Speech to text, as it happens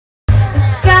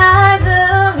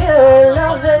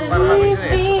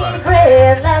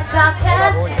I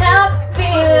can't help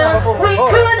feeling we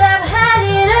could have had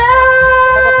it all.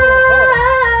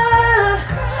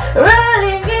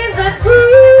 Rolling in the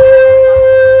deep,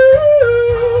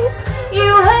 you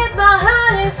held my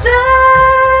heart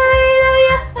inside of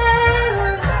your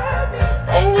hand,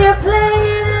 and you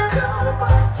played it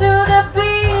to the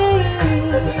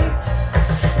beat.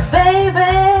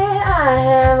 Baby, I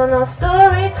have no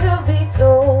story to be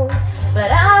told, but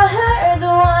I heard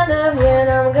one of you and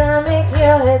I'm gonna make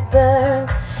your head burn.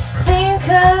 Think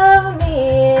of me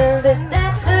in the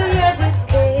depths of your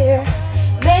despair.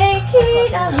 Make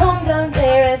it a home down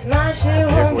there as my share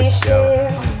won't be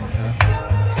shared.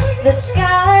 The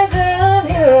scars of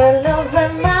your love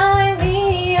remind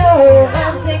me of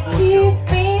as they keep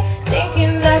me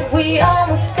thinking that we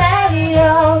almost had it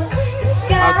all. The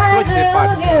scars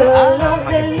of your love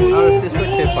that leave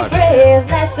me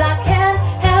breathless. I can't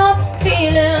help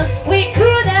feeling we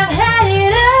could have had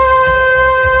it all.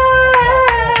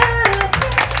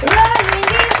 Running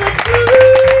into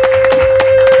deep,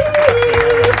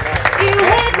 you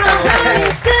had my heart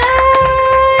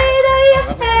inside of your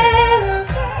hand,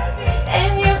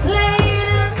 and you played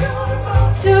it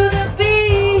to the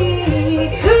beat.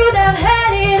 Could have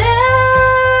had it all.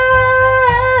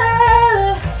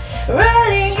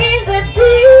 Running in the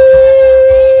deep,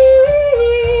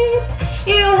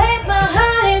 you had my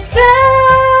heart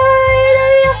inside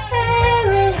of your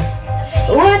hand.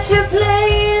 Would you play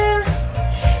it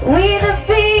with a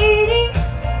beating?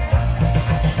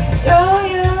 Throw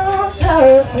your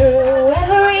sorrow through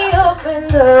every open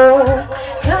door.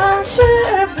 Count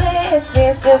your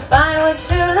blessings to find what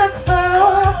you look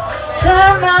for.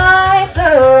 Turn my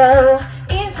sorrow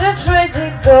into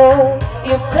tragic gold.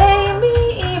 You pay me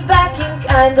back in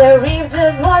kind of reap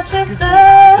just what you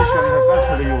sow.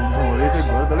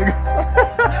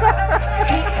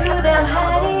 We could have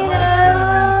had it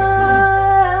all.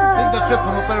 We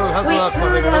could have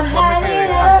had it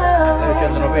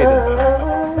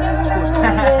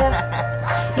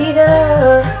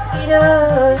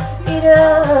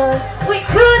all. We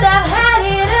could have had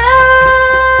it all.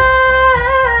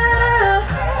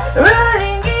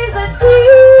 Rolling in the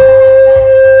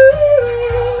deep,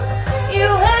 you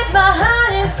had my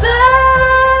heart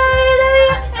inside of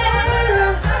your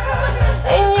hand,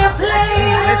 and you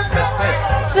played it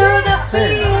to the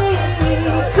beat.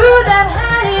 Could have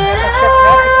had it all.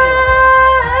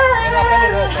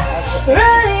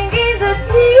 Rolling in the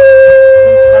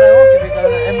deep,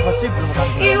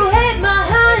 you had my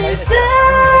heart inside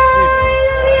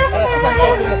of your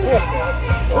hand.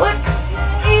 What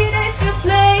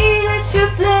that you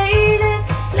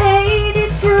played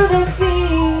it to the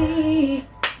beat.